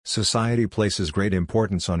Society places great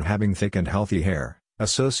importance on having thick and healthy hair,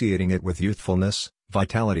 associating it with youthfulness,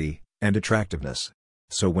 vitality, and attractiveness.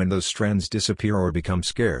 So when those strands disappear or become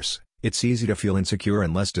scarce, it's easy to feel insecure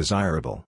and less desirable.